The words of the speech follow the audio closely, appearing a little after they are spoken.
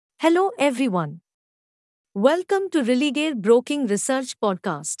Hello everyone. Welcome to Religare Broking Research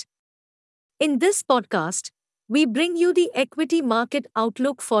Podcast. In this podcast, we bring you the equity market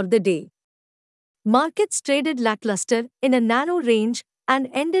outlook for the day. Markets traded lackluster in a narrow range and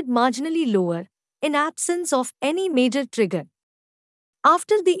ended marginally lower in absence of any major trigger.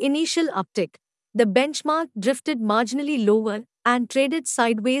 After the initial uptick, the benchmark drifted marginally lower and traded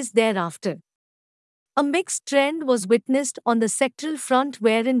sideways thereafter. A mixed trend was witnessed on the sectoral front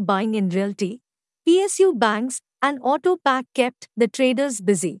wherein buying in realty, PSU banks, and auto pack kept the traders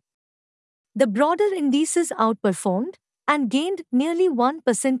busy. The broader indices outperformed and gained nearly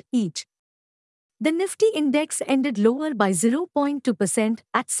 1% each. The Nifty index ended lower by 0.2%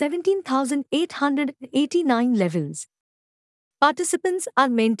 at 17,889 levels. Participants are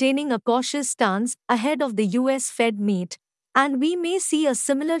maintaining a cautious stance ahead of the US Fed meet, and we may see a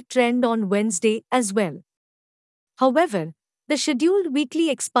similar trend on Wednesday as well. However, the scheduled weekly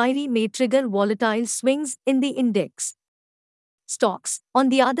expiry may trigger volatile swings in the index. Stocks, on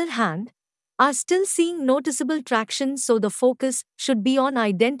the other hand, are still seeing noticeable traction, so the focus should be on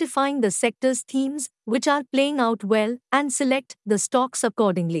identifying the sector's themes which are playing out well and select the stocks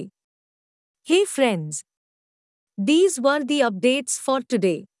accordingly. Hey friends, these were the updates for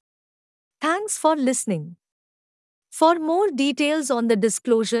today. Thanks for listening. For more details on the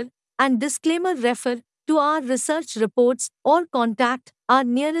disclosure and disclaimer, refer to our research reports or contact our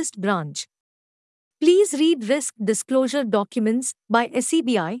nearest branch. Please read risk disclosure documents by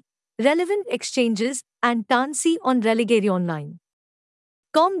SEBI, relevant exchanges, and TANSI on Religare Online.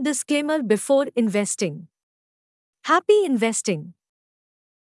 Disclaimer before investing. Happy investing!